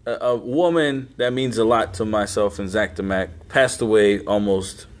 a woman that means a lot to myself and Zach DeMac, passed away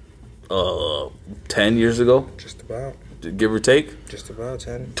almost 10 years ago. Just about. Give or take. Just about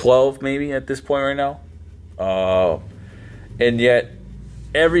 10. 12 maybe at this point right now. And yet,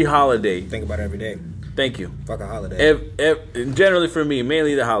 every holiday. Think about it every day. Thank you. Fuck a holiday. Generally for me,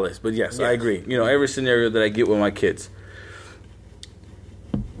 mainly the holidays. But yes, I agree. You know, every scenario that I get with my kids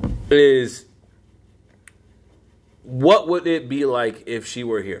is, what would it be like if she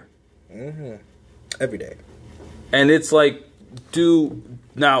were here? Mm-hmm. Every day. And it's like,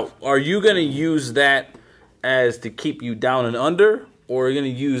 now, are you going to use that as to keep you down and under, or are you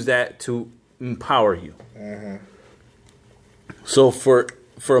going to use that to empower you? Mm-hmm. So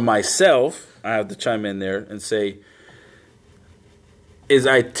for myself, I have to chime in there and say, is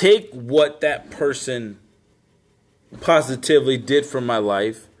I take what that person positively did for my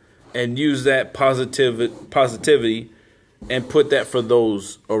life and use that positivity and put that for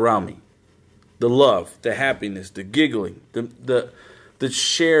those around me. The love, the happiness, the giggling, the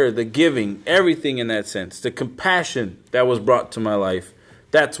share, the giving, everything in that sense. The compassion that was brought to my life,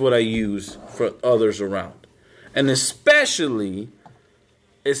 that's what I use for others around. And especially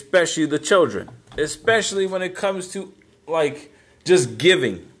the children. Especially when it comes to, like, just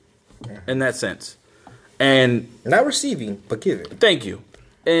giving in that sense. And not receiving, but giving. Thank you.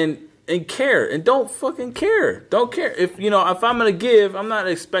 And care. And don't fucking care. Don't care. If I'm going to give, I'm not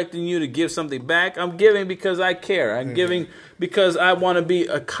expecting you to give something back. I'm giving because I care. I'm giving because I want to be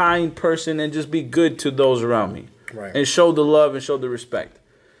a kind person and just be good to those around me. Right. And show the love and show the respect.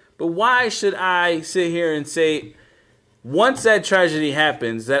 But why should I sit here and say, once that tragedy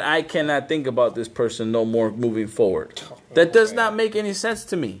happens, that I cannot think about this person no more moving forward? That does not make any sense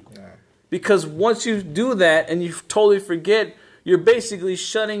to me. No. Because once you do that and you totally forget, you're basically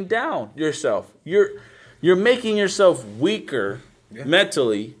shutting down yourself. You're making yourself weaker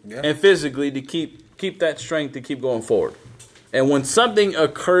mentally and physically to keep that strength to keep going forward. And when something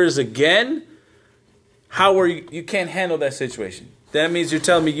occurs again, how are you can't handle that situation. That means you're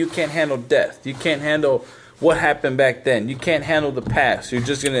telling me you can't handle death. You can't handle what happened back then. You can't handle the past. You're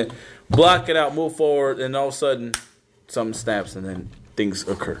just going to block it out, move forward, and all of a sudden something snaps and then things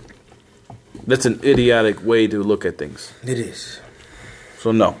occur. That's an idiotic way to look at things. It is.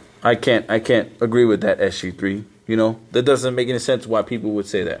 So no, I can't agree with that, SG3. That doesn't make any sense why people would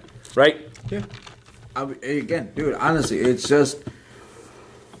say that. Right? Yeah. Again, dude, honestly, it's just...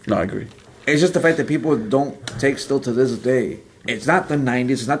 No, I agree. It's just the fact that people don't take still to this day. It's not the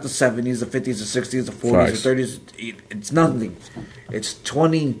 90s, it's not the 70s, the 50s, the 60s, the 40s, Facts. the 30s. It's nothing. It's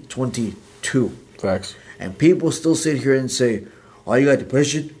 2022. Facts. And people still sit here and say, oh, you got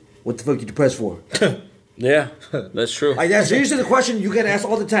depression? What the fuck you depressed for? Yeah, that's true. Like, that's usually the question you get asked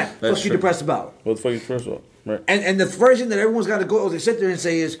all the time. That's What you true. depressed about? What the fuck you depressed about? Right. And the first thing that everyone's got to go, they sit there and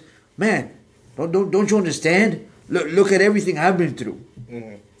say is, man, don't you understand? Look at everything I've been through.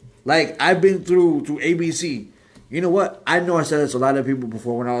 Mm-hmm. Like, I've been through ABC. You know what? I know I said this to a lot of people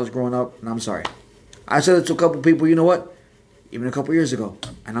before when I was growing up, and I'm sorry. I said it to a couple people, you know what? Even a couple years ago,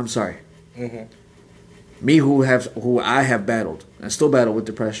 and I'm sorry. Mm-hmm. Me who I have battled, and still battle with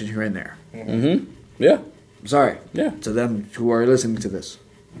depression here and there. Mm-hmm. Yeah. I'm sorry. Yeah. To them who are listening to this.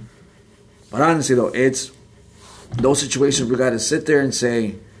 But honestly, though, it's those situations we got to sit there and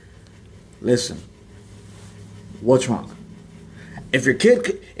say, listen, what's wrong? If your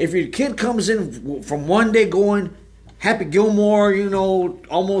kid comes in from one day going Happy Gilmore,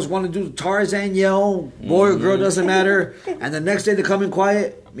 almost want to do the Tarzan yell, boy or girl doesn't matter, and the next day they come in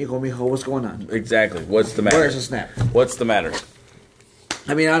quiet, mijo, what's going on? Exactly. What's the matter? Where's the snap? What's the matter?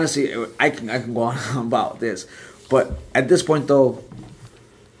 I mean, honestly, I can go on about this, but at this point, though,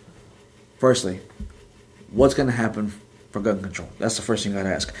 firstly, what's going to happen for gun control? That's the first thing I got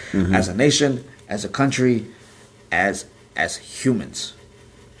to ask. Mm-hmm. As a nation, as a country, as humans,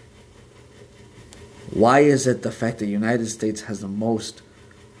 why is it the fact that the United States has the most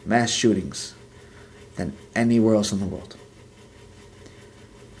mass shootings than anywhere else in the world?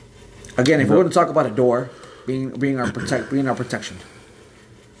 Again, if we're going to talk about a door being our protection,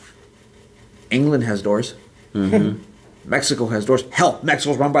 England has doors. Mm-hmm. Mexico has doors. Hell,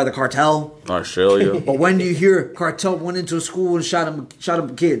 Mexico's run by the cartel. Australia. But when do you hear cartel went into a school and shot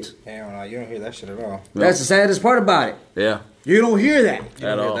up kids? Hell no, you don't hear that shit at all. That's the saddest part about it. Yeah. You don't hear that. You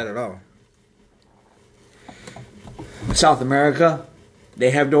don't hear that at all. South America, they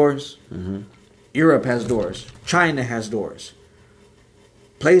have doors. Mm-hmm. Europe has doors. China has doors.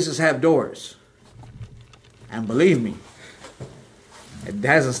 Places have doors. And believe me, it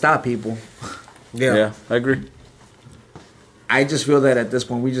hasn't stopped people. Yeah, I agree. I just feel that at this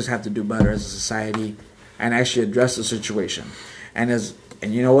point we just have to do better as a society and actually address the situation. And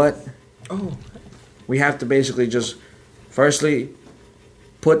you know what? Oh, we have to basically just firstly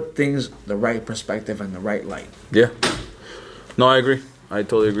put things the right perspective and the right light. Yeah. No, I agree. I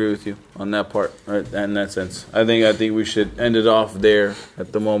totally agree with you on that part, right, in that sense. I think we should end it off there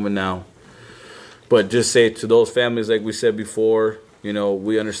at the moment now. But just say to those families, like we said before, you know,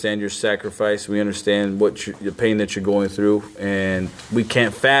 we understand your sacrifice. We understand the pain that you're going through. And we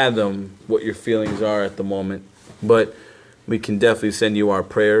can't fathom what your feelings are at the moment. But we can definitely send you our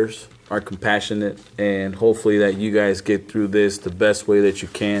prayers, our compassionate, and hopefully that you guys get through this the best way that you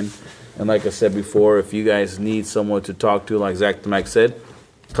can. And like I said before, if you guys need someone to talk to, like Zach the Mac said,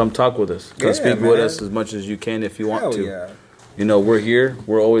 come talk with us. Come speak with us as much as you can if you want to. Yeah. You know, we're here.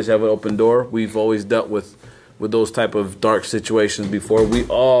 We'll always have an open door. We've always dealt with those type of dark situations before. We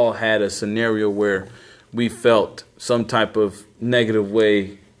all had a scenario where we felt some type of negative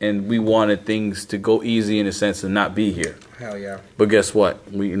way and we wanted things to go easy in a sense and not be here. Hell yeah. But guess what?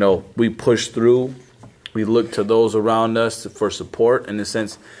 We pushed through. We looked to those around us for support in a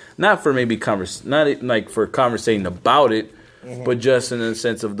sense, not for maybe not like for conversating about it, but just in the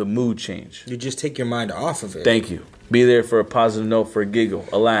sense of the mood change. You just take your mind off of it. Thank you. Be there for a positive note, for a giggle,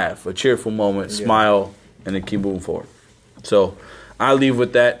 a laugh, a cheerful moment, smile, and then keep moving forward. So I'll leave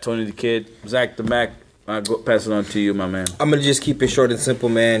with that. Tony the Kid, Zach the Mac, I'll pass it on to you, my man. I'm going to just keep it short and simple,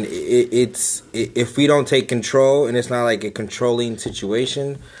 man. If we don't take control, and it's not like a controlling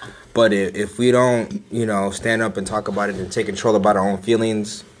situation, but if we don't, stand up and talk about it and take control about our own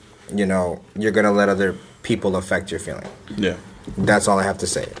feelings, you're going to let other people affect your feeling. Yeah. That's all I have to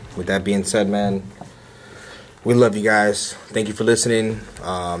say. With that being said, man, we love you guys. Thank you for listening.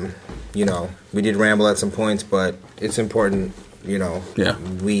 We did ramble at some points, but it's important, Yeah.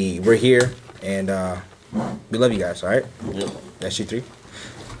 We're here, and we love you guys, all right? Yep. That's you three.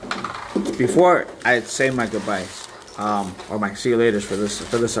 Before I say my goodbyes, or my see you laters for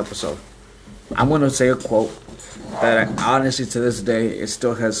this episode, I'm going to say a quote that honestly to this day it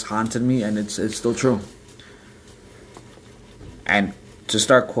still has haunted me, and it's still true. And to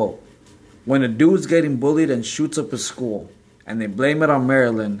start quote, when a dude's getting bullied and shoots up his school, and they blame it on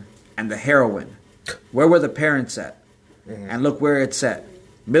Maryland and the heroin, where were the parents at? And look where it's at.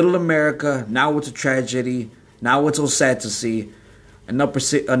 Middle America, now it's a tragedy. Now it's so sad to see an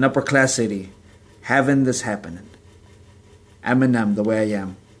upper class city having this happening. Eminem, the way I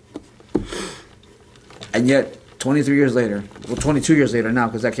am. And yet, 23 years later, 22 years later now,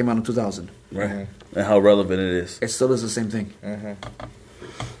 because that came out in 2000. Right. And how relevant it is. It still is the same thing.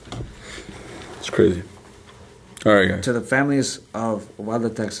 It's crazy. All right, guys. To the families of Wilder,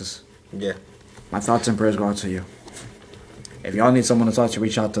 Texas. Yeah. My thoughts and prayers go out to you. If y'all need someone to talk to,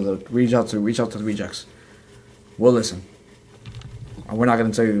 reach out to the ReJects. We'll listen. And we're not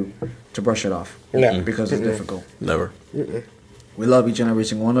going to tell you to brush it off. No. Because it's difficult. Never. We love each and every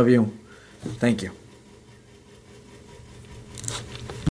single one of you. Thank you.